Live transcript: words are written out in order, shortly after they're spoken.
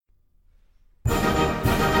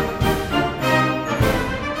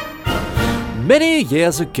Many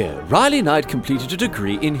years ago, Riley Knight completed a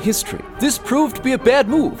degree in history. This proved to be a bad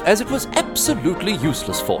move, as it was absolutely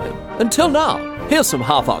useless for him. Until now. Here's some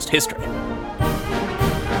half-arsed history.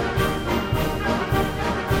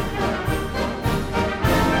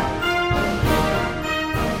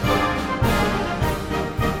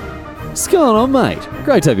 What's going on, mate?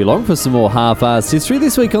 Great to have you along for some more half-arsed history.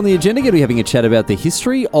 This week on the agenda, going to be having a chat about the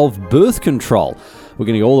history of birth control. We're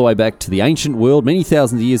going to go all the way back to the ancient world, many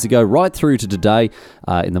thousands of years ago, right through to today,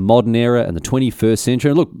 in the modern era and the 21st century.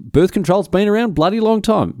 And look, birth control's been around bloody long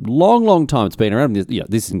time. Long time it's been around. You know,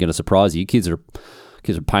 this isn't going to surprise you. Kids are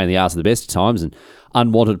a pain in the ass at the best of times, and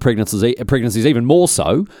unwanted pregnancies even more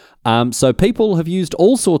so. So people have used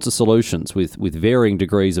all sorts of solutions with varying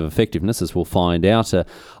degrees of effectiveness, as we'll find out,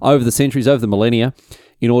 over the centuries, over the millennia,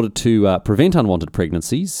 in order to prevent unwanted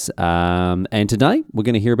pregnancies. And today, we're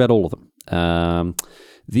going to hear about all of them.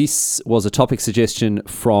 This was a topic suggestion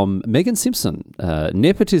from Megan Simpson,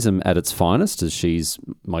 nepotism at its finest, as she's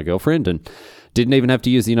my girlfriend, and didn't even have to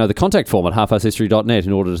use the contact form at halfarsedhistory.net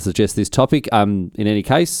in order to suggest this topic. In any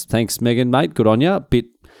case, thanks, Megan, mate. Good on you. A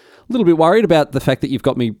little bit worried about the fact that you've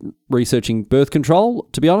got me researching birth control,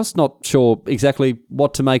 to be honest. Not sure exactly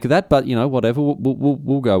what to make of that, but, whatever.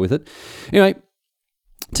 We'll go with it. Anyway,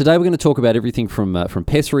 today we're going to talk about everything from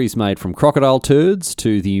pessaries made from crocodile turds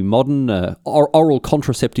to the modern oral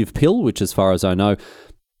contraceptive pill, which, as far as I know,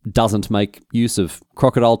 doesn't make use of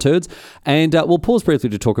crocodile turds. And we'll pause briefly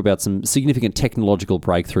to talk about some significant technological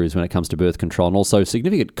breakthroughs when it comes to birth control, and also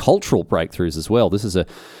significant cultural breakthroughs as well. This is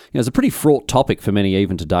it's a pretty fraught topic for many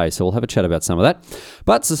even today, so we'll have a chat about some of that.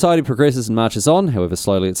 But society progresses and marches on, however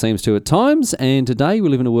slowly it seems to at times, and today we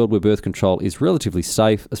live in a world where birth control is relatively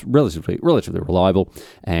safe, relatively reliable,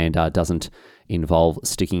 and doesn't involve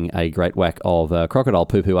sticking a great whack of crocodile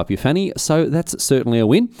poo-poo up your fanny, so that's certainly a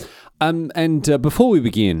win. And before we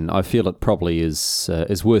begin, I feel it probably is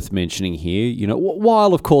worth mentioning here,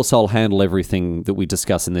 while of course I'll handle everything that we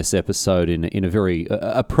discuss in this episode in a very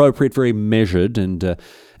appropriate, very measured and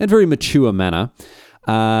very mature manner,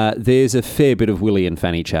 there's a fair bit of willy and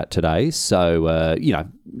fanny chat today. So,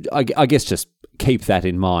 I guess just keep that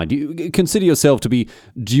in mind. You consider yourself to be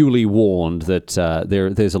duly warned that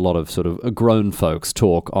there's a lot of sort of grown folks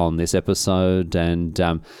talk on this episode, and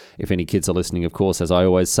if any kids are listening, of course, as I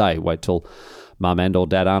always say, wait till mum and or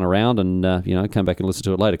dad aren't around, and come back and listen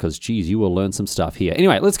to it later, because geez, you will learn some stuff here.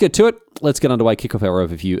 Anyway, let's get to it. Let's get underway. Kick off our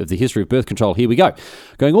overview of the history of birth control. Here we go.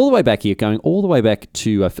 Going all the way back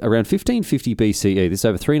to around 1550 BCE. This is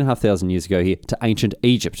over 3,500 years ago here, to ancient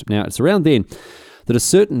Egypt. Now, it's around then that a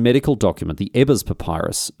certain medical document, the Ebers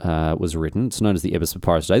Papyrus, was written. It's known as the Ebers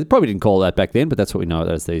Papyrus today. They probably didn't call it that back then, but that's what we know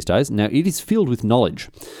it as these days. Now, it is filled with knowledge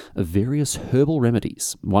of various herbal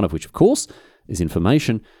remedies, one of which, of course, is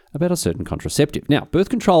information about a certain contraceptive. Now, birth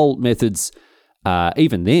control methods,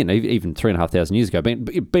 even then, even 3,500 years ago,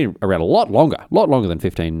 been around a lot longer than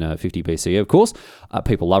 1550 BCE, of course.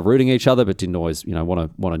 People love rooting each other, but didn't always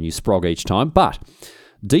want a new sprog each time. But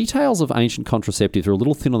details of ancient contraceptives are a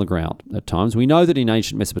little thin on the ground at times. We know that in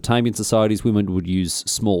ancient Mesopotamian societies, women would use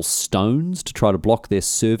small stones to try to block their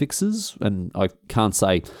cervixes, and I can't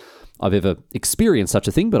say I've ever experienced such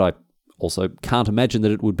a thing, but I also can't imagine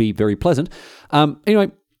that it would be very pleasant.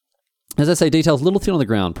 Anyway, as I say, details a little thin on the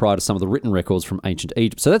ground prior to some of the written records from ancient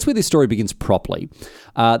Egypt. So that's where this story begins properly.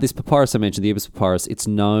 This papyrus I mentioned, the Ebers Papyrus, it's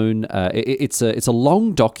known, it's a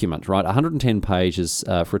long document, right? 110 pages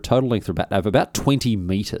for a total length of about 20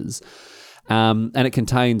 meters. And it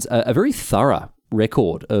contains a very thorough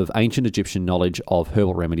record of ancient Egyptian knowledge of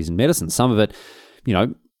herbal remedies and medicine. Some of it,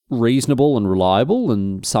 reasonable and reliable,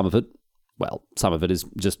 and some of it is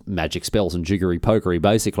just magic spells and jiggery-pokery,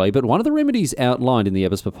 basically. But one of the remedies outlined in the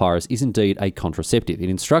Ebers Papyrus is indeed a contraceptive. It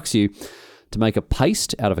instructs you to make a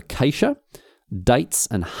paste out of acacia, dates,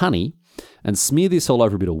 and honey, and smear this all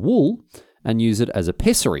over a bit of wool, and use it as a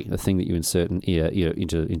pessary, a thing that you insert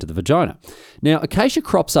into the vagina. Now, acacia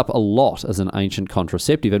crops up a lot as an ancient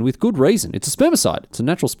contraceptive, and with good reason. It's a spermicide. It's a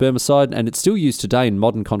natural spermicide, and it's still used today in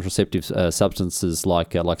modern contraceptive substances like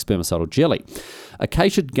spermicidal jelly.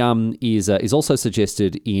 Acacia gum is also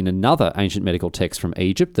suggested in another ancient medical text from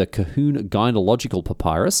Egypt, the Kahun Gynecological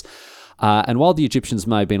Papyrus. And while the Egyptians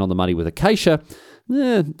may have been on the money with acacia,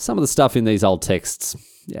 some of the stuff in these old texts,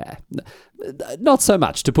 not so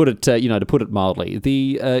much, to put it mildly.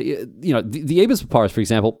 The Ebers Papyrus, for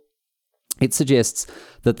example, it suggests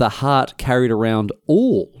that the heart carried around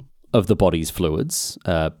all of the body's fluids,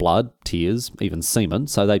 blood, tears, even semen.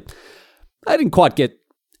 So they didn't quite get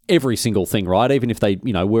every single thing right, even if they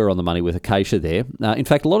were on the money with acacia there. In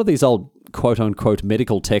fact, a lot of these old quote unquote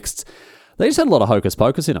medical texts, they just had a lot of hocus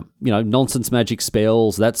pocus in them. Nonsense magic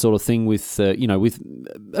spells, that sort of thing, with with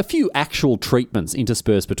a few actual treatments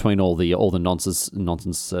interspersed between all the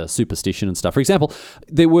nonsense superstition and stuff. For example,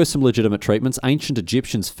 there were some legitimate treatments. Ancient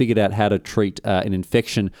Egyptians figured out how to treat an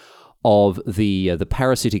infection of the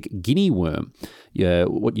parasitic guinea worm.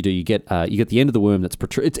 What you do, you get the end of the worm that's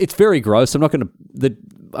protruding. It's very gross. I'm not going to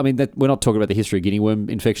we're not talking about the history of guinea worm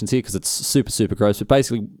infections here because it's super, super gross. But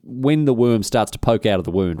basically, when the worm starts to poke out of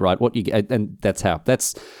the wound, right? And that's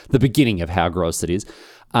the beginning of how gross it is.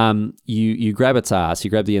 You grab its ass, you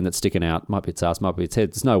grab the end that's sticking out. Might be its ass, might be its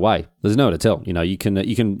head. There's no way to tell. You can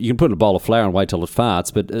put in a bowl of flour and wait till it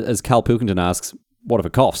farts. But as Carl Pilkington asks, what if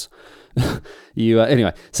it coughs?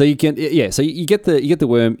 Anyway, so you get the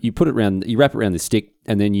worm, you wrap it around this stick,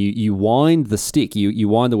 and then you wind the stick, you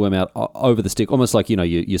wind the worm out over the stick, almost like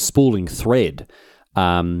you're spooling thread.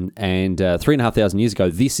 And 3,500 years ago,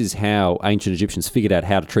 this is how ancient Egyptians figured out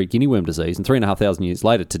how to treat guinea worm disease. And 3,500 years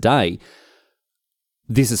later, today,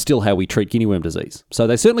 this is still how we treat guinea worm disease. So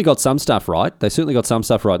they certainly got some stuff right. They certainly got some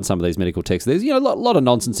stuff right in some of these medical texts. There's a lot of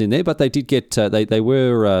nonsense in there, but they did get they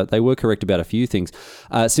were correct about a few things.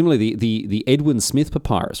 Similarly, the Edwin Smith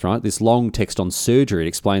papyrus, right? This long text on surgery, it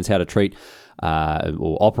explains how to treat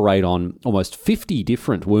or operate on almost 50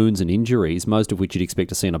 different wounds and injuries, most of which you'd expect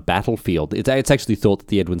to see on a battlefield. It's actually thought that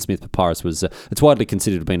the Edwin Smith papyrus was it's widely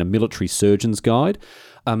considered to have been a military surgeon's guide.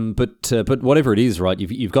 But whatever it is, right?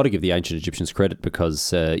 You've got to give the ancient Egyptians credit because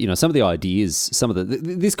some of the ideas,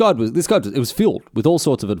 this guide was filled with all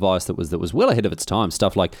sorts of advice that was well ahead of its time.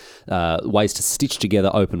 Stuff like ways to stitch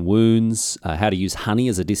together open wounds, how to use honey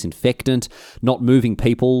as a disinfectant, not moving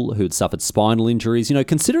people who had suffered spinal injuries.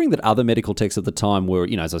 Considering that other medical texts at the time were,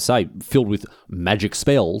 as I say, filled with magic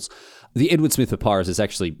spells, the Edward Smith papyrus is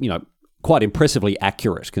actually, quite impressively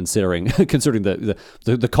accurate considering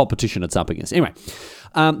the competition it's up against. Anyway,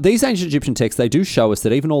 these ancient Egyptian texts, they do show us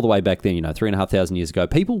that even all the way back then, 3,500 years ago,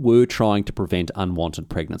 people were trying to prevent unwanted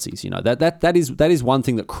pregnancies. That is one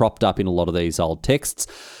thing that cropped up in a lot of these old texts.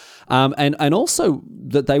 And also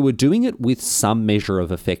that they were doing it with some measure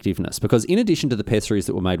of effectiveness, because in addition to the pessaries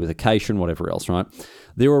that were made with acacia and whatever else, right,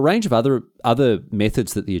 there were a range of other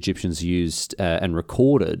methods that the Egyptians used and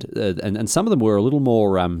recorded, and some of them were a little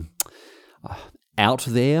more out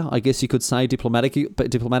there, I guess you could say,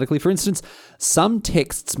 diplomatically. For instance, some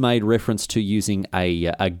texts made reference to using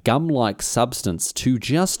a gum-like substance to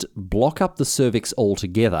just block up the cervix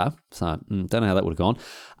altogether. So, don't know how that would have gone.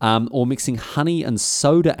 Or mixing honey and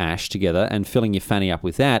soda ash together and filling your fanny up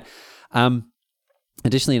with that.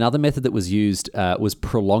 Additionally, another method that was used was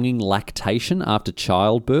prolonging lactation after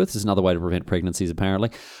childbirth. This is another way to prevent pregnancies, apparently.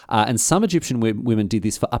 And some Egyptian women did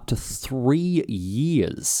this for up to 3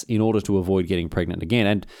 years in order to avoid getting pregnant again.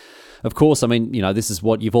 And of course, this is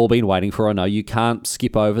what you've all been waiting for. I know you can't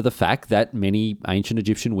skip over the fact that many ancient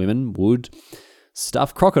Egyptian women would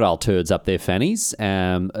stuff crocodile turds up their fannies.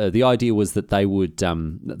 The idea was that they would so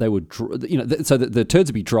that the turds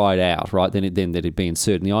would be dried out, right? Then they'd be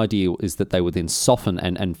inserted. And the idea is that they would then soften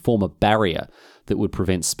and form a barrier that would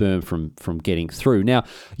prevent sperm from getting through. Now,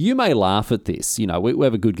 you may laugh at this. We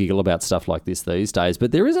have a good giggle about stuff like this these days,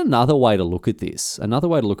 but there is another way to look at this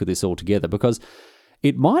altogether, because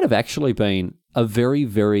it might have actually been a very,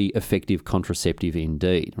 very effective contraceptive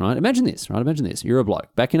indeed, right? Imagine this. You're a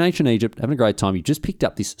bloke back in ancient Egypt, having a great time. You just picked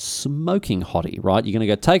up this smoking hottie, right? You're going to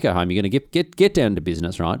go take her home. You're going to get down to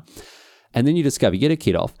business, right? And then you get her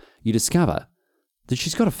kid off. You discover that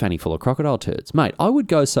she's got a fanny full of crocodile turds. Mate, I would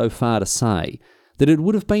go so far to say that it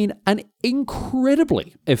would have been an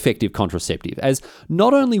incredibly effective contraceptive, as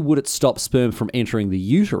not only would it stop sperm from entering the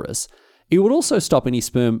uterus, it would also stop any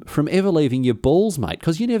sperm from ever leaving your balls, mate,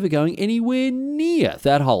 because you're never going anywhere near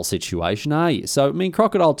that whole situation, are you? So,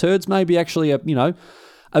 crocodile turds may be actually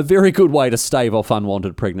a very good way to stave off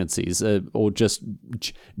unwanted pregnancies or just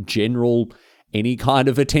general any kind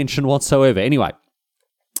of attention whatsoever. Anyway,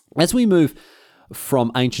 as we move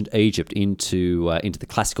from ancient Egypt into the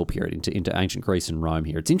classical period, into ancient Greece and Rome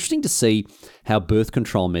here, it's interesting to see how birth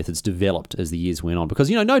control methods developed as the years went on, because,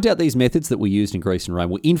 no doubt these methods that were used in Greece and Rome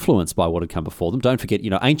were influenced by what had come before them. Don't forget,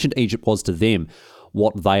 ancient Egypt was to them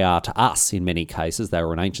what they are to us in many cases. They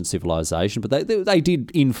were an ancient civilization, but they did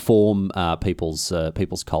inform people's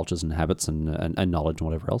cultures and habits and knowledge and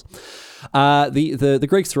whatever else. The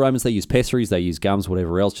Greeks, the Romans, they used pessaries, they used gums,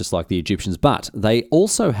 whatever else, just like the Egyptians, but they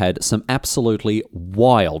also had some absolutely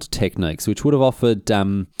wild techniques which would have offered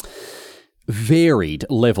varied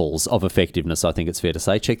levels of effectiveness, I think it's fair to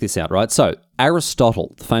say. Check this out, right? So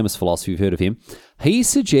Aristotle, the famous philosopher, you've heard of him, he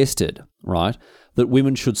suggested, right, that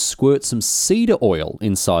women should squirt some cedar oil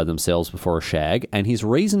inside themselves before a shag, and his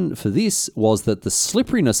reason for this was that the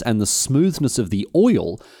slipperiness and the smoothness of the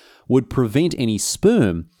oil would prevent any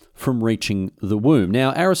sperm from reaching the womb.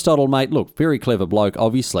 Now, Aristotle, mate, look, very clever bloke,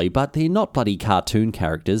 obviously, but they're not bloody cartoon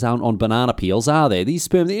characters on banana peels, are they? These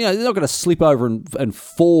sperm, they're not going to slip over and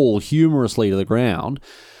fall humorously to the ground.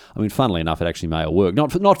 I mean, funnily enough, it actually may have worked.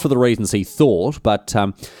 Not for the reasons he thought, but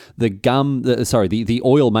the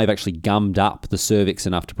oil may have actually gummed up the cervix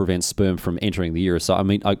enough to prevent sperm from entering the uterus. So, I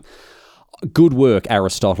mean, good work,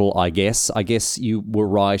 Aristotle, I guess. I guess you were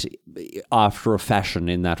right after a fashion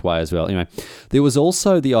in that way as well. Anyway, there was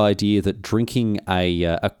also the idea that drinking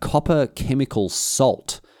a copper chemical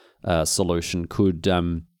salt solution could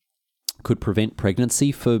prevent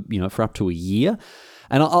pregnancy for up to a year.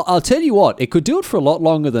 And I'll tell you what, it could do it for a lot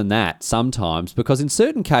longer than that sometimes, because in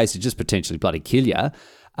certain cases, it just potentially bloody kill you,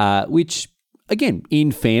 which, again,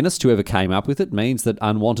 in fairness to whoever came up with it, means that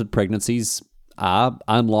unwanted pregnancies are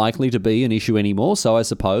unlikely to be an issue anymore. So I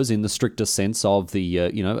suppose in the strictest sense of the,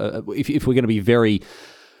 if we're going to be very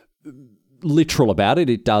literal about it,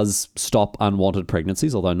 it does stop unwanted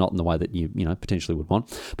pregnancies, although not in the way that you potentially would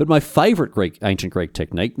want. But my favourite ancient Greek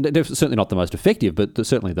technique, certainly not the most effective, but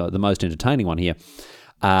certainly the most entertaining one here,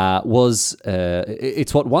 was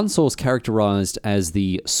it's what one source characterised as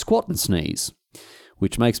the squat and sneeze,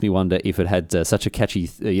 which makes me wonder if it had such a catchy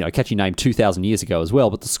name 2,000 years ago as well.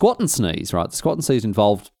 But the squat and sneeze, right? The squat and sneeze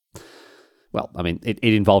involved, well, I mean, it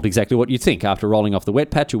involved exactly what you'd think. After rolling off the wet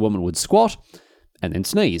patch, a woman would squat and then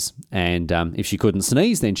sneeze. And if she couldn't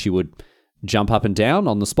sneeze, then she would jump up and down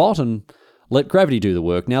on the spot and let gravity do the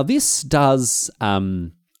work. Now, this does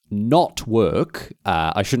not work.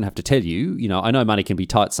 I shouldn't have to tell you. I know money can be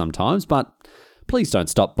tight sometimes, but please don't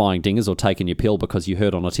stop buying dingers or taking your pill because you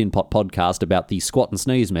heard on a Tin Pot podcast about the squat and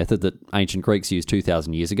sneeze method that ancient Greeks used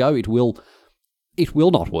 2,000 years ago. It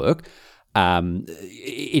will not work.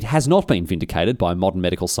 It has not been vindicated by modern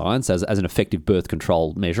medical science as an effective birth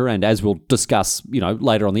control measure, and as we'll discuss,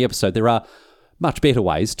 later on the episode, there are much better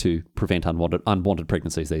ways to prevent unwanted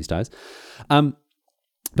pregnancies these days. But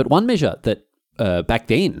one measure that back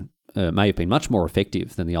then may have been much more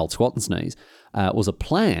effective than the old squat and sneeze was a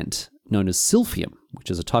plant known as silphium,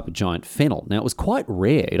 which is a type of giant fennel. Now, it was quite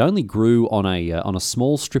rare. It only grew on a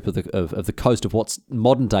small strip of the coast of what's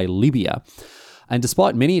modern day Libya. And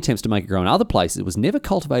despite many attempts to make it grow in other places, it was never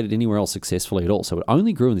cultivated anywhere else successfully at all. So it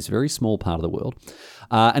only grew in this very small part of the world.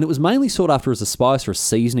 And it was mainly sought after as a spice or a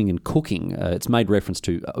seasoning and cooking. It's made reference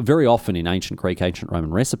to very often in ancient Greek, ancient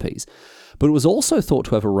Roman recipes. But it was also thought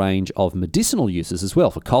to have a range of medicinal uses as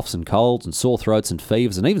well for coughs and colds and sore throats and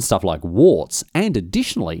fevers and even stuff like warts. And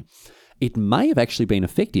additionally, it may have actually been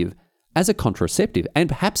effective as a contraceptive and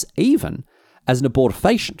perhaps even as an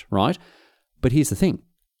abortifacient, right? But here's the thing.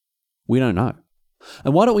 We don't know.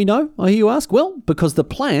 And why don't we know, I hear you ask? Well, because the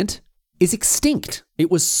plant is extinct. It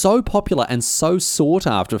was so popular and so sought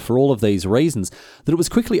after for all of these reasons that it was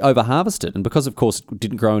quickly over-harvested. And because, of course, it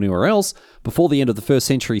didn't grow anywhere else, before the end of the 1st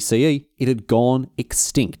century CE, it had gone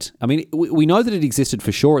extinct. I mean, we know that it existed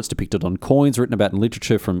for sure. It's depicted on coins written about in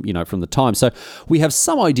literature from the time. So we have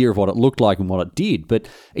some idea of what it looked like and what it did, but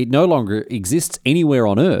it no longer exists anywhere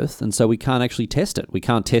on Earth, and so we can't actually test it. We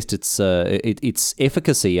can't test its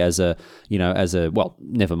efficacy as a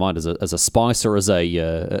spice or as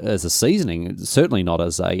a seasoning. Certainly not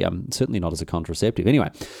as a contraceptive. Anyway,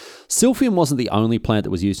 silphium wasn't the only plant that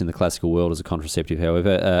was used in the classical world as a contraceptive,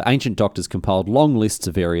 however. Ancient doctors compiled long lists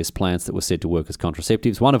of various plants that were said to work as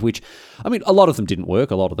contraceptives, one of which, I mean, a lot of them didn't work,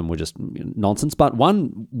 a lot of them were just nonsense, but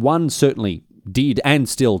one certainly did and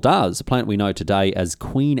still does, a plant we know today as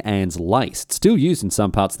Queen Anne's lace. It's still used in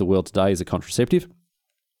some parts of the world today as a contraceptive.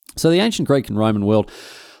 So the ancient Greek and Roman world,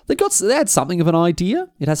 they had something of an idea,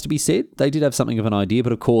 it has to be said. They did have something of an idea,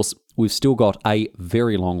 but of course, we've still got a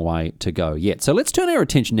very long way to go yet. So let's turn our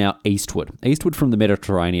attention now eastward from the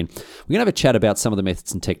Mediterranean. We're going to have a chat about some of the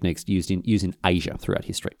methods and techniques used in Asia throughout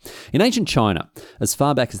history. In ancient China, as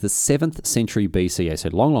far back as the 7th century BCE, so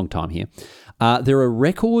long time here, there are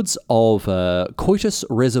records of coitus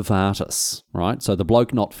reservatus, right? So the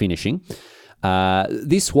bloke not finishing.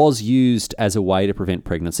 This was used as a way to prevent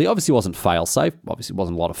pregnancy. Obviously, it wasn't fail-safe. Obviously, it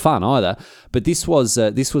wasn't a lot of fun either. But this was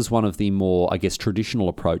one of the more, I guess, traditional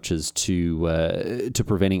approaches to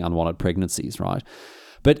preventing unwanted pregnancies, right?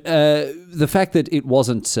 But the fact that it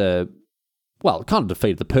wasn't, it kind of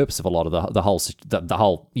defeated the purpose of a lot of the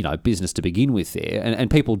whole business to begin with there.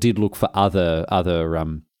 And people did look for other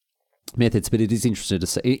methods. But it's interesting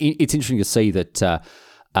to see that.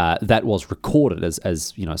 that was recorded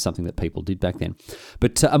as something that people did back then.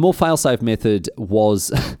 But a more fail-safe method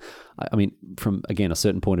was, I mean, from, again, a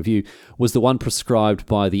certain point of view, was the one prescribed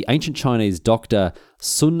by the ancient Chinese doctor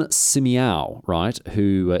Sun Simiao, right,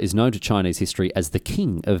 who is known to Chinese history as the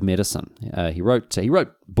king of medicine. He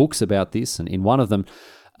wrote books about this, and in one of them,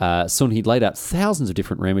 Sun, he'd laid out thousands of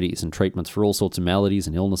different remedies and treatments for all sorts of maladies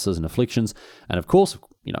and illnesses and afflictions. And of course,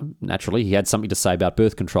 naturally, he had something to say about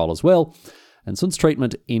birth control as well. And Sun's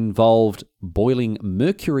treatment involved boiling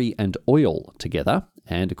mercury and oil together,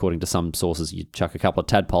 and according to some sources, you chuck a couple of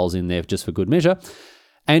tadpoles in there just for good measure,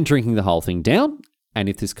 and drinking the whole thing down. And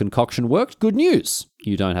if this concoction worked, good news.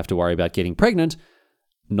 You don't have to worry about getting pregnant,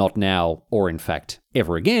 not now or in fact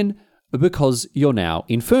ever again, because you're now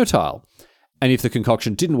infertile. And if the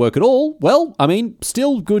concoction didn't work at all, well, I mean,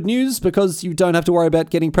 still good news, because you don't have to worry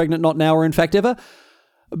about getting pregnant, not now or in fact ever,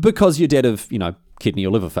 because you're dead of, kidney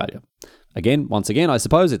or liver failure. Again, once again, I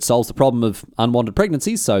suppose it solves the problem of unwanted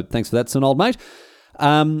pregnancies, so thanks for that, Sun, old mate.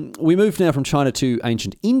 We moved now from China to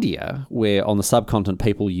ancient India, where on the subcontinent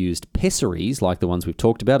people used pessaries, like the ones we've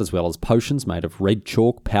talked about, as well as potions made of red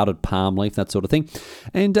chalk, powdered palm leaf, that sort of thing.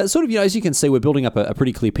 And as you can see, we're building up a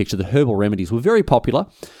pretty clear picture that herbal remedies were very popular,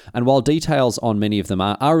 and while details on many of them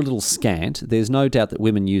are a little scant, there's no doubt that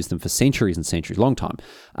women used them for centuries and centuries, long time.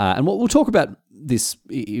 And we'll talk about this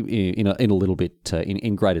in a little bit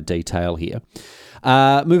in greater detail here.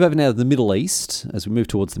 Move over now to the Middle East. As we move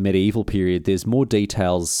towards the medieval period, there's more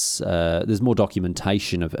details, there's more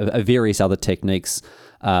documentation of various other techniques,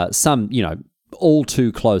 some, all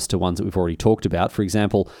too close to ones that we've already talked about. For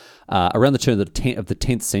example, around the turn of the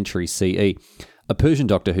 10th century CE, a Persian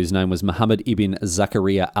doctor whose name was Muhammad ibn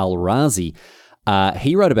Zakaria al-Razi,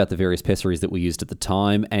 he wrote about the various pessaries that were used at the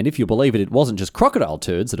time, and if you believe it, it wasn't just crocodile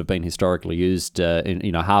turds that have been historically used,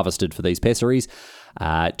 harvested for these pessaries.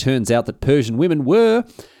 It turns out that Persian women were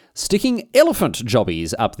sticking elephant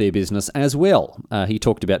jobbies up their business as well. He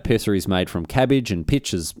talked about pessaries made from cabbage and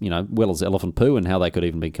pitch as, well as elephant poo, and how they could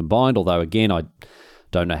even be combined, although, again, I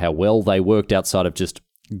don't know how well they worked outside of just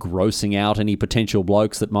grossing out any potential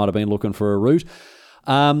blokes that might have been looking for a root.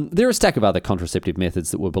 There are a stack of other contraceptive methods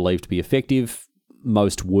that were believed to be effective.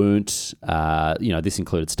 Most weren't. This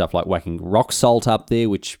included stuff like whacking rock salt up there,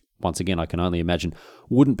 which, once again, I can only imagine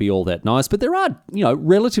wouldn't be all that nice. But there are,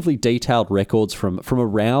 relatively detailed records from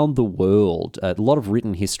around the world, a lot of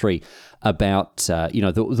written history about,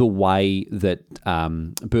 the way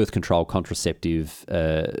that birth control contraceptive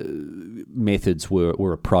methods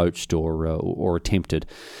were approached or attempted.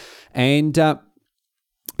 And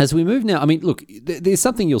as we move now, I mean, look, there's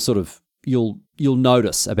something you'll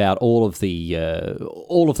notice about all of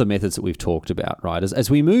the methods that we've talked about, right? As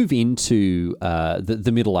we move into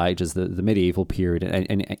the Middle Ages, the medieval period,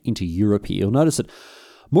 and into Europe here, you'll notice that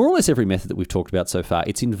more or less every method that we've talked about so far,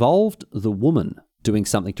 it's involved the woman doing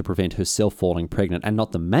something to prevent herself falling pregnant, and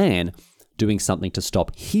not the man doing something to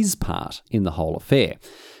stop his part in the whole affair.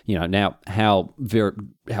 Now how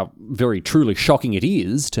very truly shocking it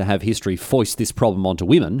is to have history foist this problem onto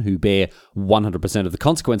women who bear 100% of the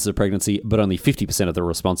consequences of pregnancy, but only 50% of the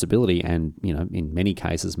responsibility, and, in many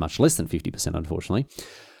cases, much less than 50%, unfortunately.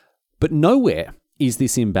 But nowhere is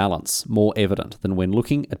this imbalance more evident than when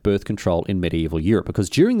looking at birth control in medieval Europe,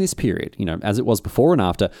 because during this period, as it was before and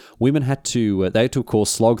after, women had to, of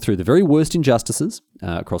course, slog through the very worst injustices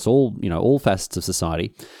across all facets of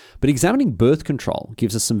society. But examining birth control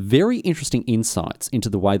gives us some very interesting insights into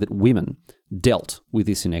the way that women dealt with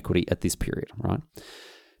this inequity at this period, right?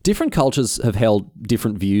 Different cultures have held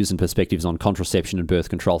different views and perspectives on contraception and birth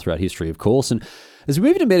control throughout history, of course, and as we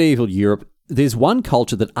move into medieval Europe, there's one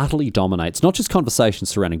culture that utterly dominates not just conversations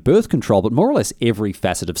surrounding birth control, but more or less every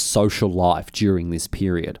facet of social life during this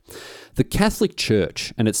period. The Catholic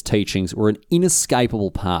Church and its teachings were an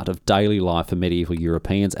inescapable part of daily life for medieval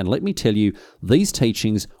Europeans, and let me tell you, these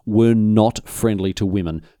teachings were not friendly to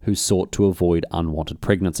women who sought to avoid unwanted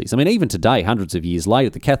pregnancies. I mean, even today, hundreds of years later,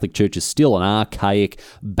 the Catholic Church is still an archaic,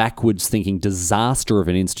 backwards-thinking disaster of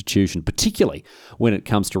an institution, particularly when it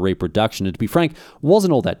comes to reproduction, and to be frank,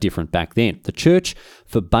 wasn't all that different back then. The Church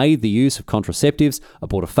forbade the use of contraceptives,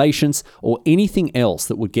 abortifacients, or anything else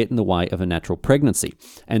that would get in the way of a natural pregnancy.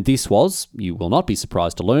 And this was, you will not be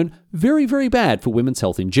surprised to learn, very, very bad for women's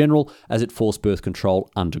health in general, as it forced birth control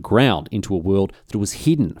underground into a world that was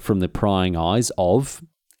hidden from the prying eyes of,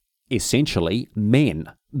 essentially,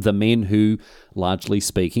 men. The men who, largely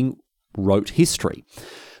speaking, wrote history.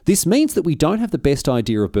 This means that we don't have the best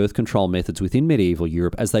idea of birth control methods within medieval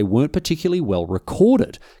Europe, as they weren't particularly well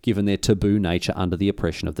recorded, given their taboo nature under the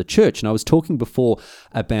oppression of the church. And I was talking before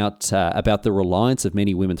about the reliance of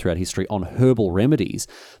many women throughout history on herbal remedies.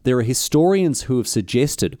 There are historians who have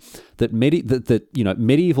suggested that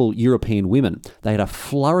medieval European women, they had a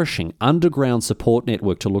flourishing underground support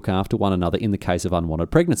network to look after one another in the case of unwanted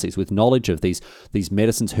pregnancies, with knowledge of these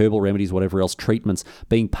medicines, herbal remedies, whatever else, treatments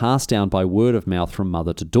being passed down by word of mouth from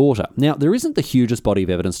mother to daughter. Now, there isn't the hugest body of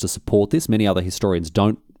evidence to support this. Many other historians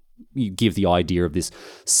don't give the idea of this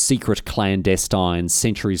secret, clandestine,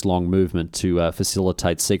 centuries-long movement to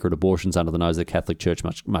facilitate secret abortions under the nose of the Catholic Church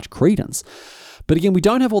much credence. But again, we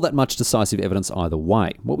don't have all that much decisive evidence either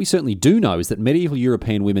way. What we certainly do know is that medieval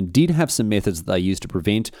European women did have some methods that they used to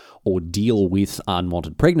prevent or deal with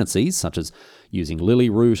unwanted pregnancies, such as using lily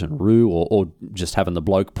root and rue, or just having the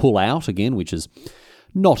bloke pull out again, which is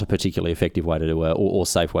not a particularly effective way to do or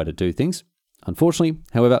safe way to do things. Unfortunately,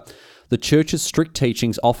 however, the church's strict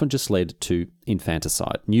teachings often just led to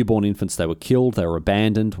infanticide. Newborn infants, they were killed, they were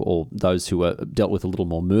abandoned, or those who were dealt with a little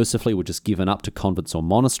more mercifully were just given up to convents or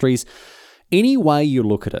monasteries. Any way you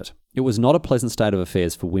look at it, it was not a pleasant state of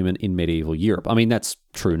affairs for women in medieval Europe. I mean, that's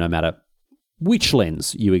true no matter which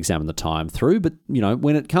lens you examine the time through, but,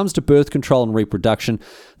 when it comes to birth control and reproduction,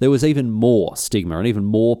 there was even more stigma and even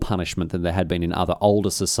more punishment than there had been in other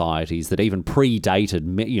older societies that even predated,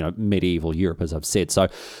 medieval Europe, as I've said. So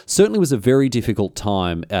certainly was a very difficult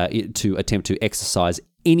time to attempt to exercise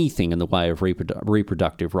anything in the way of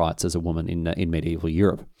reproductive rights as a woman in medieval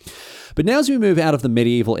Europe. But now as we move out of the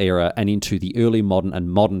medieval era and into the early modern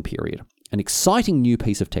and modern period, an exciting new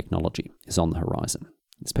piece of technology is on the horizon.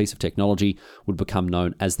 This piece of technology would become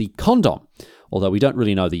known as the condom. Although we don't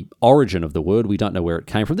really know the origin of the word, we don't know where it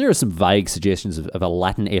came from. There are some vague suggestions of a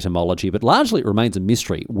Latin etymology, but largely it remains a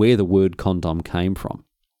mystery where the word condom came from.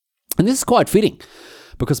 And this is quite fitting,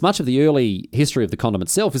 because much of the early history of the condom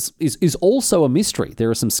itself is also a mystery.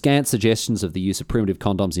 There are some scant suggestions of the use of primitive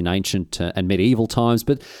condoms in ancient and medieval times,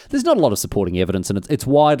 but there's not a lot of supporting evidence, and it's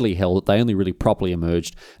widely held that they only really properly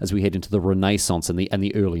emerged as we head into the Renaissance and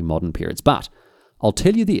the early modern periods. But I'll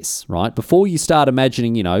tell you this, right? Before you start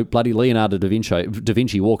imagining, bloody Leonardo da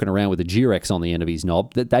Vinci walking around with a G-Rex on the end of his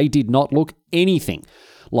knob, that they did not look anything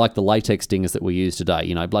like the latex dingers that we use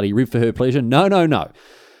today. Bloody rib for her pleasure. No.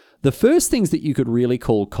 The first things that you could really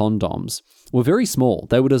call condoms were very small.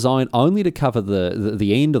 They were designed only to cover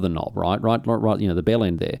the end of the knob, right, the bell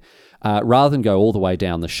end there, rather than go all the way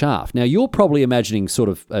down the shaft. Now, you're probably imagining sort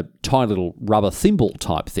of a tiny little rubber thimble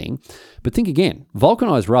type thing, but think again,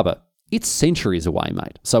 vulcanized rubber, it's centuries away,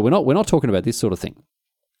 mate. So we're not talking about this sort of thing.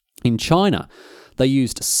 In China, they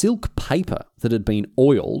used silk paper that had been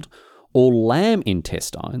oiled or lamb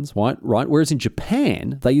intestines, right? Whereas in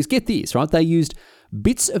Japan, they used, get this, right? They used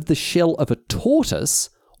bits of the shell of a tortoise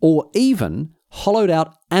or even hollowed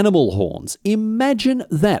out animal horns. Imagine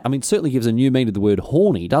that. I mean, it certainly gives a new meaning to the word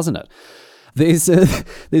horny, doesn't it? There's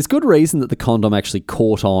good reason that the condom actually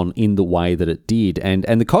caught on in the way that it did. And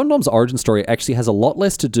the condom's origin story actually has a lot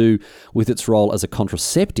less to do with its role as a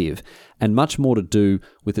contraceptive and much more to do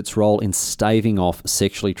with its role in staving off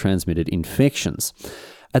sexually transmitted infections.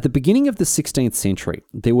 At the beginning of the 16th century,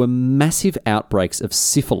 there were massive outbreaks of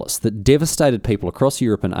syphilis that devastated people across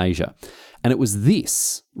Europe and Asia. And it was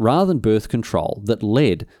this, rather than birth control, that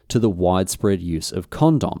led to the widespread use of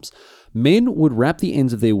condoms. Men would wrap the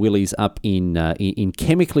ends of their willies up in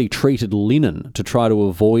chemically treated linen to try to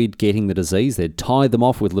avoid getting the disease. They'd tie them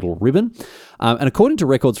off with little ribbon. And according to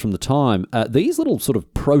records from the time, these little sort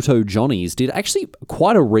of proto-Johnnies did actually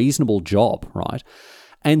quite a reasonable job, right?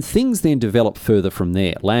 And things then developed further from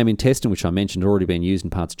there. Lamb intestine, which I mentioned, had already been used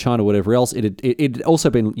in parts of China, whatever else. It had also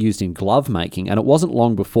been used in glove making, and it wasn't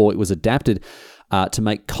long before it was adapted to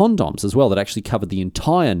make condoms as well that actually covered the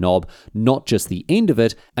entire knob, not just the end of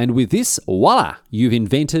it. And with this, voila, you've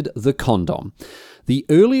invented the condom. The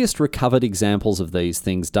earliest recovered examples of these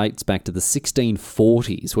things dates back to the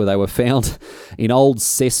 1640s, where they were found in old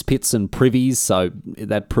cesspits and privies, so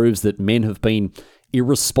that proves that men have been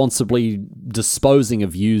irresponsibly disposing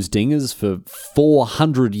of used dingers for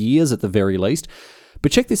 400 years at the very least.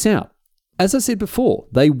 But check this out. As I said before,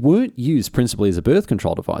 they weren't used principally as a birth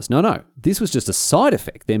control device. No. This was just a side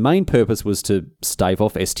effect. Their main purpose was to stave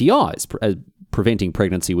off STIs. Preventing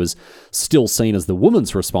pregnancy was still seen as the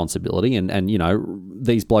woman's responsibility. And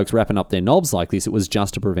these blokes wrapping up their knobs like this, it was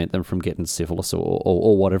just to prevent them from getting syphilis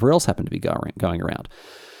or whatever else happened to be going around.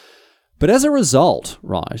 But as a result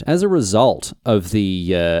of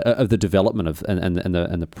the development of and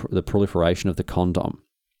the proliferation of the condom,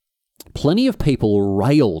 plenty of people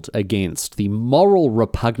railed against the moral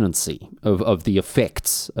repugnancy of the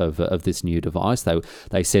effects of this new device.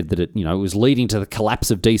 They said that it was leading to the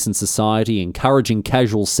collapse of decent society, encouraging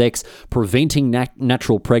casual sex, preventing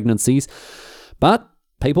natural pregnancies. But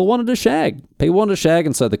people wanted to shag.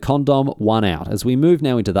 And so the condom won out. As we move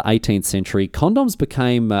now into the 18th century, condoms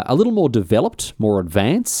became a little more developed, more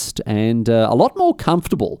advanced, and a lot more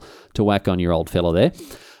comfortable to whack on your old fella there.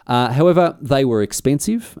 However, they were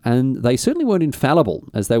expensive, and they certainly weren't infallible,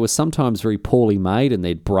 as they were sometimes very poorly made and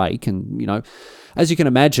they'd break. And, as you can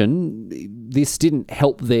imagine, this didn't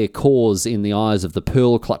help their cause in the eyes of the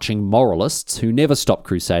pearl-clutching moralists who never stopped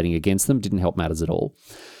crusading against them. Didn't help matters at all.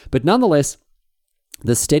 But nonetheless,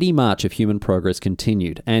 the steady march of human progress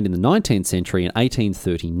continued, and in the 19th century, in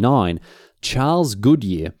 1839, Charles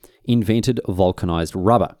Goodyear invented vulcanized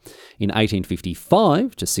rubber. In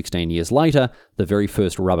 1855, just 16 years later, the very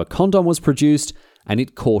first rubber condom was produced, and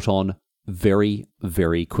it caught on very,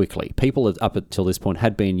 very quickly. People up until this point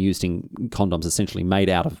had been using condoms essentially made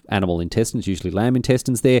out of animal intestines, usually lamb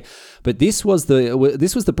intestines there, but this was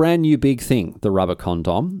the brand new big thing, the rubber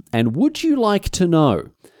condom. And would you like to know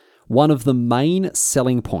one of the main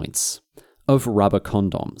selling points of rubber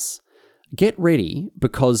condoms? Get ready,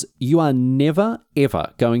 because you are never,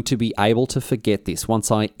 ever going to be able to forget this once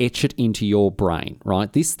I etch it into your brain,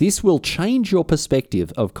 right? This will change your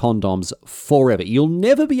perspective of condoms forever. You'll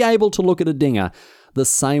never be able to look at a dinger the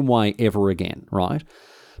same way ever again, right?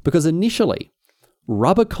 Because initially,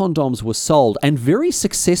 rubber condoms were sold, and very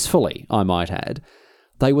successfully, I might add,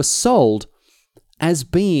 they were sold as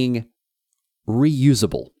being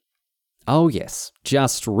reusable. Oh yes,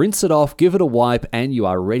 just rinse it off, give it a wipe, and you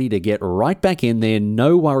are ready to get right back in there.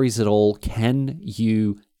 No worries at all. Can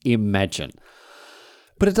you imagine?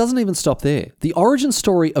 But it doesn't even stop there. The origin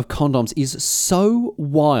story of condoms is so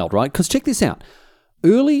wild, right? Because check this out.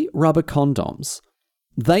 Early rubber condoms,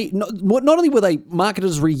 not only were they marketed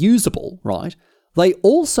as reusable, right? They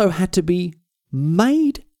also had to be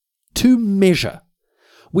made to measure,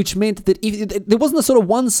 which meant that there wasn't a sort of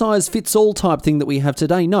one-size-fits-all type thing that we have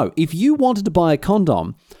today. No, if you wanted to buy a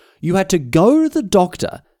condom, you had to go to the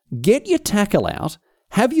doctor, get your tackle out,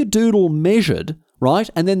 have your doodle measured, right?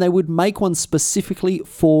 And then they would make one specifically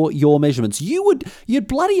for your measurements. You'd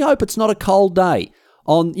bloody hope it's not a cold day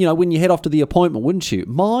on, when you head off to the appointment, wouldn't you?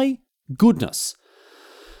 My goodness.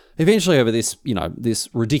 Eventually, over this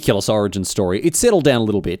ridiculous origin story, it settled down a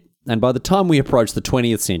little bit. And by the time we approach the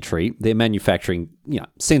 20th century, they're manufacturing,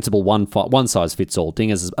 sensible one-size-fits-all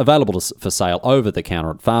dingers available for sale over the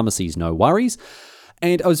counter at pharmacies, no worries.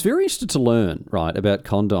 And I was very interested to learn, right, about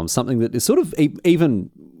condoms, something that is sort of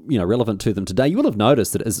even, relevant to them today. You will have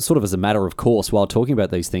noticed that as a matter of course, while talking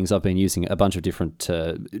about these things, I've been using a bunch of different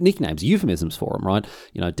nicknames, euphemisms for them, right?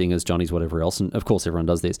 Dingers, Johnnies, whatever else. And of course, everyone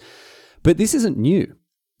does this. But this isn't new.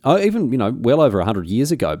 Even, well over 100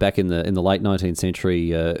 years ago, back in the late 19th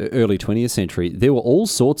century, early 20th century, there were all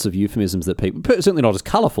sorts of euphemisms that people, certainly not as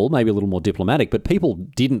colourful, maybe a little more diplomatic, but people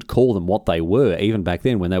didn't call them what they were, even back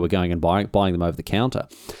then when they were going and buying them over the counter.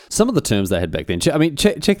 Some of the terms they had back then,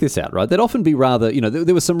 check this out, right? They'd often be rather,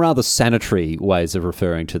 there were some rather sanitary ways of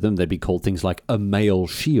referring to them. They'd be called things like a male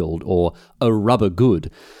shield or a rubber good.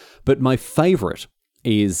 But my favourite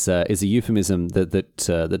is a euphemism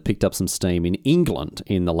that picked up some steam in England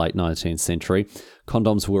in the late 19th century.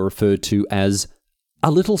 Condoms were referred to as a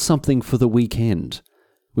little something for the weekend,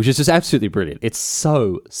 which is just absolutely brilliant. It's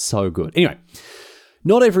so good. Anyway,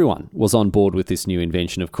 not everyone was on board with this new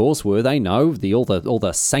invention, of course, were they? No, all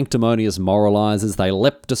the sanctimonious moralizers, they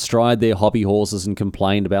leapt astride their hobby horses and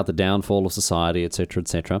complained about the downfall of society, etc.,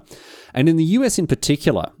 etc. And in the US in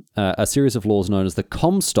particular, a series of laws known as the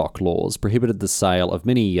Comstock laws prohibited the sale of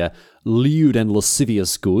many lewd and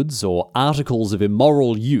lascivious goods, or articles of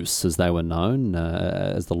immoral use, as they were known,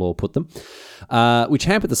 as the law put them, which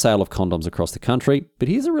hampered the sale of condoms across the country. But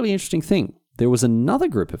here's a really interesting thing. There was another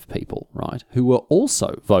group of people, right, who were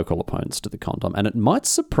also vocal opponents to the condom, and it might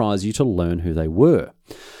surprise you to learn who they were.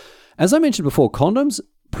 As I mentioned before, condoms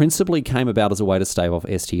principally came about as a way to stave off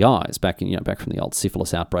STIs back from the old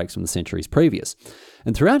syphilis outbreaks from the centuries previous.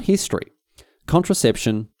 And throughout history,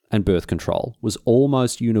 contraception and birth control was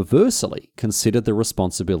almost universally considered the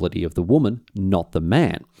responsibility of the woman, not the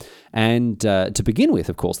man. And to begin with,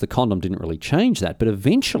 of course, the condom didn't really change that, but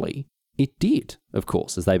eventually it did, of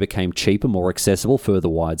course, as they became cheaper, more accessible, further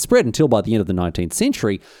widespread, until by the end of the 19th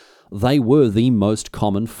century, they were the most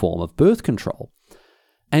common form of birth control.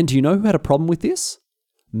 And do you know who had a problem with this?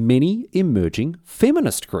 many emerging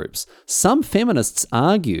feminist groups. Some feminists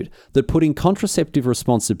argued that putting contraceptive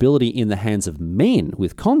responsibility in the hands of men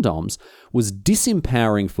with condoms was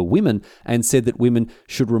disempowering for women and said that women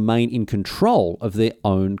should remain in control of their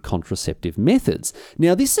own contraceptive methods.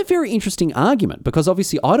 Now, this is a very interesting argument because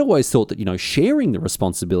obviously I'd always thought that, sharing the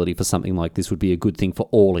responsibility for something like this would be a good thing for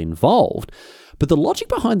all involved. But the logic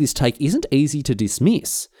behind this take isn't easy to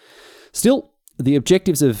dismiss. Still, the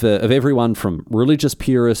objectives of everyone from religious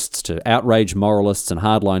purists to outraged moralists and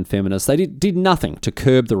hardline feminists, they did nothing to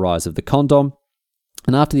curb the rise of the condom.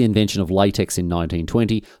 And after the invention of latex in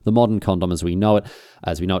 1920, the modern condom as we know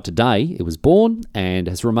it today, it was born and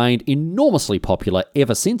has remained enormously popular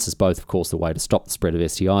ever since as both, of course, the way to stop the spread of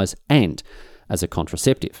STIs and as a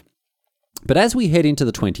contraceptive. But as we head into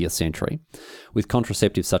the 20th century, with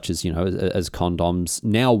contraceptives such as, as condoms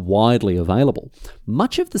now widely available,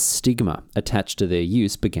 much of the stigma attached to their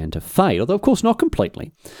use began to fade, although of course not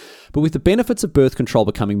completely. But with the benefits of birth control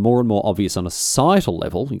becoming more and more obvious on a societal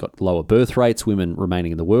level, you've got lower birth rates, women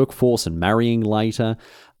remaining in the workforce and marrying later,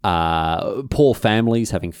 poor families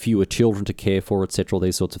having fewer children to care for, etc., all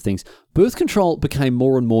these sorts of things, birth control became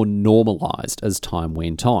more and more normalised as time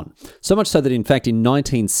went on. So much so that, in fact, in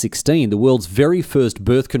 1916, the world's very first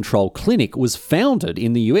birth control clinic was founded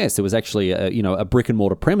in the US. There was actually a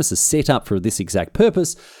brick-and-mortar premises set up for this exact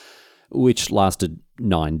purpose, which lasted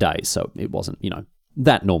 9 days. So it wasn't,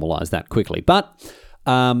 that normalised that quickly. But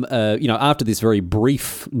after this very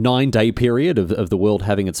brief 9-day period of the world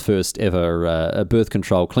having its first ever birth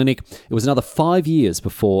control clinic, it was another 5 years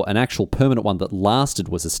before an actual permanent one that lasted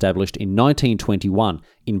was established in 1921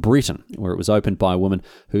 in Britain, where it was opened by a woman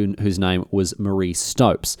whose name was Marie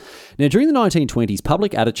Stopes. Now, during the 1920s,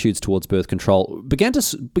 public attitudes towards birth control began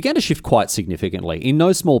to shift quite significantly, in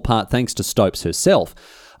no small part thanks to Stopes herself.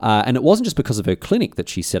 And it wasn't just because of her clinic that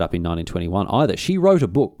she set up in 1921 either. She wrote a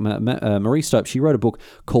book, Marie Stopes, she wrote a book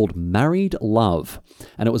called Married Love.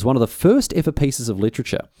 And it was one of the first ever pieces of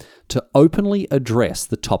literature to openly address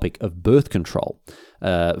the topic of birth control.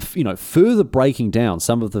 Further breaking down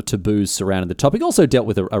some of the taboos surrounding the topic. Also dealt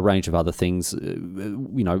with a range of other things,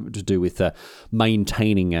 to do with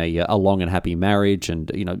maintaining a long and happy marriage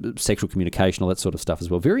and, sexual communication, all that sort of stuff as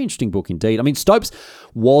well. Very interesting book indeed. I mean, Stopes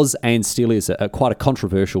was and still is quite a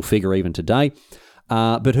controversial figure even today,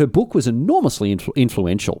 but her book was enormously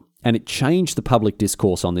influential and it changed the public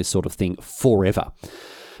discourse on this sort of thing forever.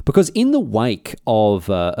 Because in the wake of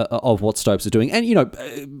what Stopes is doing, and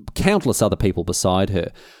countless other people beside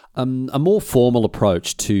her, a more formal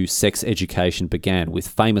approach to sex education began with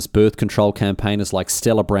famous birth control campaigners like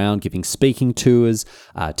Stella Brown giving speaking tours,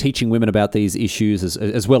 teaching women about these issues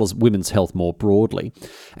as well as women's health more broadly.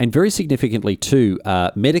 And very significantly too,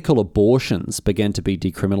 medical abortions began to be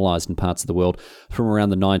decriminalised in parts of the world from around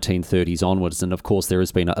the 1930s onwards. And of course, there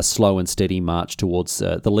has been a slow and steady march towards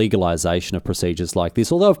the legalisation of procedures like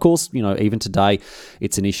this. Although, of course, even today,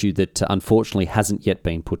 it's an issue that unfortunately hasn't yet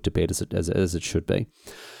been put to bed as it should be.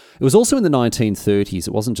 It was also in the 1930s,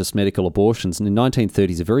 it wasn't just medical abortions, and in the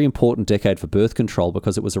 1930s, a very important decade for birth control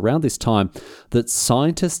because it was around this time that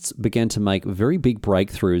scientists began to make very big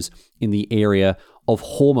breakthroughs in the area of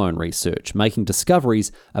hormone research, making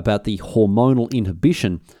discoveries about the hormonal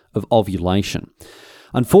inhibition of ovulation.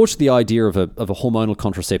 Unfortunately, the idea of a hormonal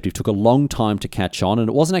contraceptive took a long time to catch on, and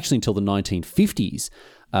it wasn't actually until the 1950s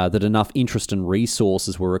that enough interest and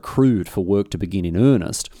resources were accrued for work to begin in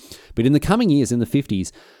earnest. But in the coming years, in the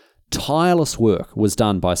 50s, tireless work was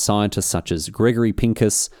done by scientists such as Gregory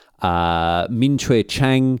Pincus, Min-Chue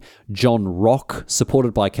Chang, John Rock,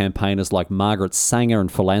 supported by campaigners like Margaret Sanger and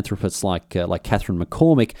philanthropists like Catherine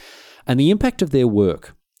McCormick, and the impact of their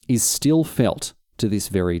work is still felt to this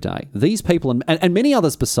very day. These people, and many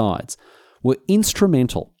others besides, were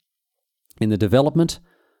instrumental in the development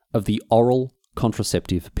of the oral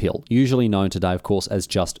contraceptive pill, usually known today, of course, as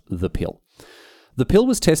just the pill. The pill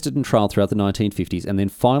was tested and trialled throughout the 1950s and then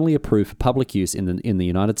finally approved for public use in the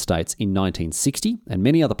United States in 1960, and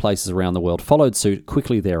many other places around the world followed suit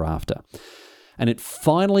quickly thereafter. And it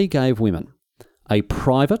finally gave women a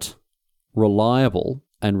private, reliable,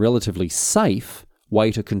 and relatively safe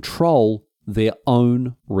way to control their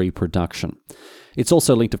own reproduction. It's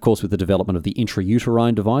also linked, of course, with the development of the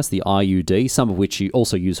intrauterine device, the IUD, some of which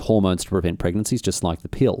also use hormones to prevent pregnancies, just like the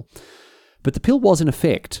pill. But the pill was, in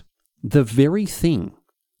effect, the very thing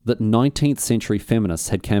that 19th century feminists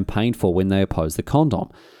had campaigned for when they opposed the condom.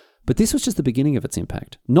 But this was just the beginning of its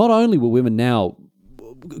impact. Not only were women now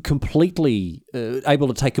completely able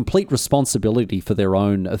to take complete responsibility for their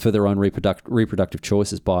own reproductive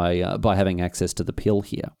choices by having access to the pill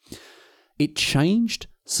here, it changed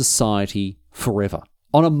society forever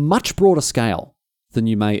on a much broader scale than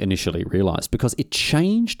you may initially realize, because it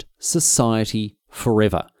changed society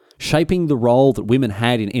forever, shaping the role that women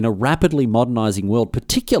had in a rapidly modernizing world,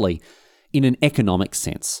 particularly in an economic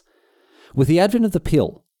sense. With the advent of the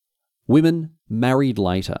pill, women married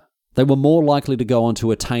later. They were more likely to go on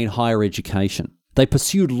to attain higher education. They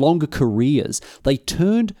pursued longer careers. They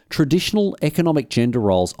turned traditional economic gender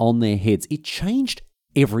roles on their heads. It changed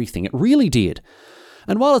everything. It really did.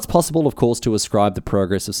 And while it's possible, of course, to ascribe the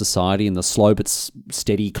progress of society and the slow but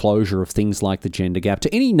steady closure of things like the gender gap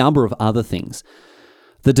to any number of other things,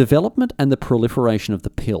 the development and the proliferation of the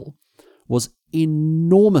pill was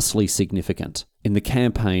enormously significant in the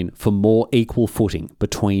campaign for more equal footing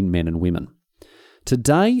between men and women.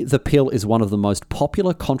 Today, the pill is one of the most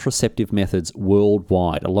popular contraceptive methods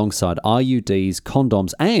worldwide, alongside IUDs,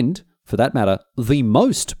 condoms, and, for that matter, the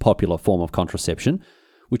most popular form of contraception,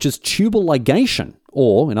 which is tubal ligation,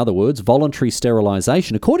 or, in other words, voluntary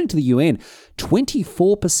sterilization. According to the UN,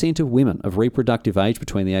 24% of women of reproductive age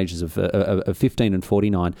between the ages of 15 and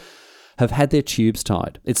 49 have had their tubes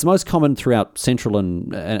tied. It's most common throughout Central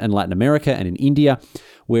and Latin America and in India,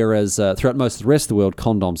 whereas throughout most of the rest of the world,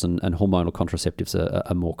 condoms and hormonal contraceptives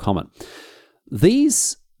are more common.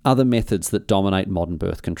 These are the methods that dominate modern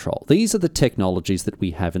birth control. These are the technologies that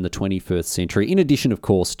we have in the 21st century, in addition, of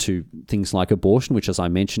course, to things like abortion, which, as I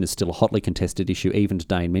mentioned, is still a hotly contested issue even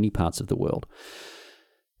today in many parts of the world.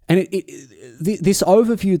 And this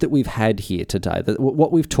overview that we've had here today, that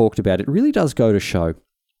what we've talked about, it really does go to show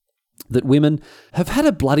that women have had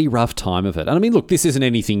a bloody rough time of it. And I mean, look, this isn't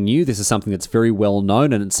anything new. This is something that's very well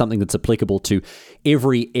known, and it's something that's applicable to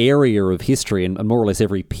every area of history and more or less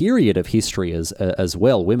every period of history as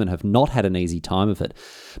well. Women have not had an easy time of it.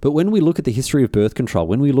 But when we look at the history of birth control,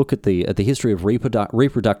 when we look at the history of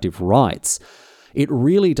reproductive rights, it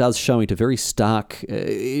really does show into very stark,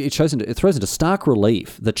 it throws into stark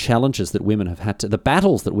relief the challenges that women have had to, the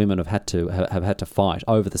battles that women have had to fight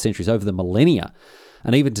over the centuries, over the millennia.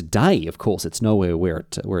 And even today, of course, it's nowhere where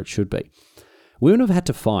it should be. Women have had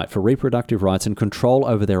to fight for reproductive rights and control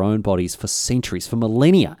over their own bodies for centuries, for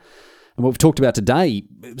millennia. And what we've talked about today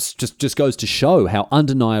just goes to show how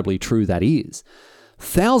undeniably true that is.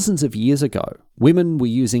 Thousands of years ago, women were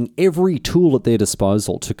using every tool at their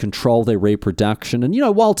disposal to control their reproduction. And,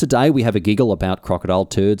 while today we have a giggle about crocodile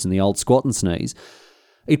turds and the old squat and sneeze,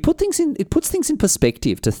 it puts things in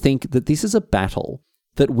perspective to think that this is a battle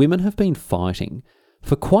that women have been fighting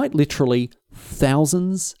for quite literally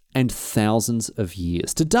thousands and thousands of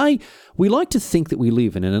years. Today, we like to think that we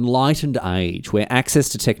live in an enlightened age where access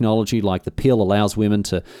to technology like the pill allows women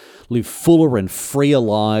to live fuller and freer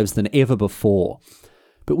lives than ever before.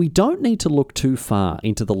 But we don't need to look too far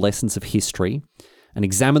into the lessons of history and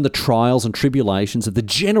examine the trials and tribulations of the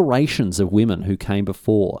generations of women who came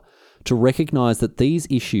before to recognize that these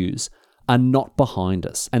issues are not behind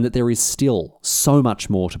us and that there is still so much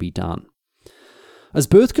more to be done. As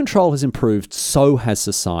birth control has improved, so has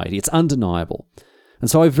society. It's undeniable. And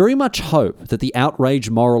so I very much hope that the outraged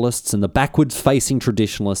moralists and the backwards-facing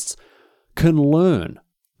traditionalists can learn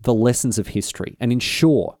the lessons of history and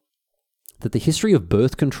ensure that the history of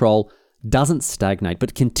birth control doesn't stagnate,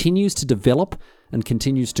 but continues to develop and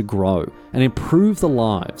continues to grow and improve the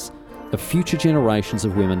lives of future generations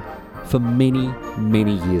of women for many,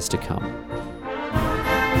 many years to come.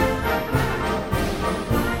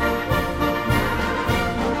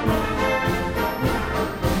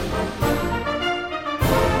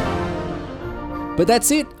 But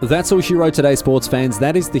that's it. That's all she wrote today, sports fans.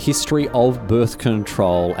 That is the history of birth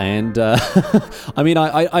control. And I mean,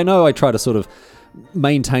 I know I try to sort of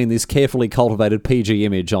maintain this carefully cultivated PG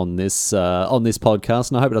image on this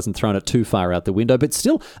podcast, and I hope it doesn't throw it too far out the window. But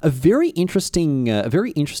still, a very interesting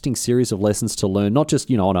series of lessons to learn, not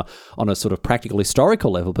just on a sort of practical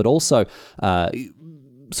historical level, but also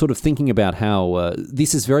sort of thinking about how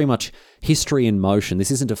this is very much history in motion.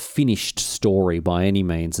 This isn't a finished story by any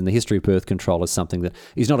means, and the history of birth control is something that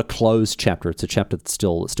is not a closed chapter. It's a chapter that's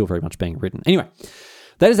still very much being written. Anyway,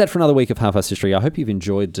 that is that for another week of Half-Arsed History. I hope you've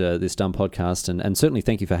enjoyed this dumb podcast, and certainly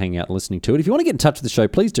thank you for hanging out and listening to it. If you want to get in touch with the show,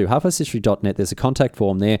 please do. halfarsedhistory.net. There's a contact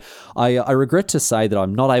form there. I regret to say that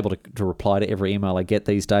I'm not able to reply to every email I get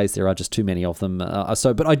these days. There are just too many of them.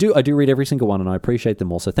 But I do read every single one, and I appreciate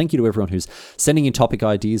them all. So thank you to everyone who's sending in topic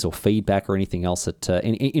ideas or feedback or anything else that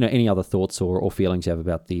any other thoughts or feelings you have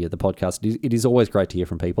about the podcast. It is always great to hear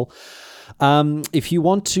from people. If you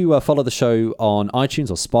want to follow the show on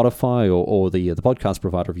iTunes or Spotify or the podcast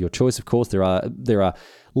provider of your choice, of course, there are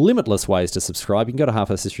limitless ways to subscribe. You can go to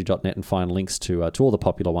halfarsedhistory.net and find links to all the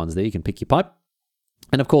popular ones there. You can pick your pipe.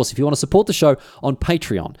 And of course, if you want to support the show on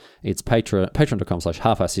Patreon, it's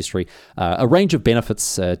patreon.com/half-arsed history. A range of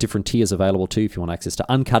benefits, different tiers available too. If you want access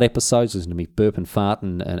to uncut episodes, listen to me burp and fart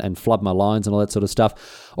and flub my lines and all that sort of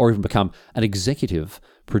stuff, or even become an executive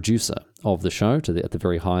producer of the show at the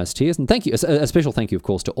very highest tiers. And thank you, a special thank you, of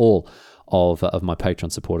course, to all of my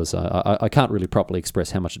Patreon supporters. I can't really properly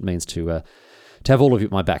express how much it means to have all of you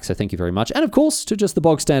at my back, so thank you very much. And of course, to just the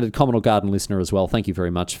bog standard Common or Garden listener as well, thank you very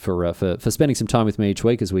much for spending some time with me each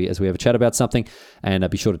week as we have a chat about something. And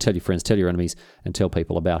be sure to tell your friends, tell your enemies, and tell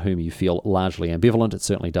people about whom you feel largely ambivalent. It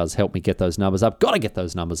certainly does help me get those numbers up. Got to get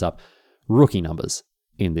those numbers up. Rookie numbers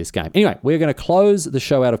in this game. Anyway, we're going to close the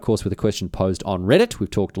show out, of course, with a question posed on Reddit. We've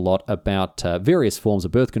talked a lot about various forms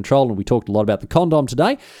of birth control, and we talked a lot about the condom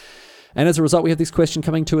today. And as a result, we have this question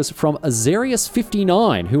coming to us from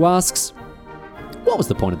Azarius59, who asks, what was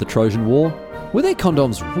the point of the Trojan War? Were their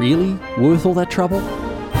condoms really worth all that trouble?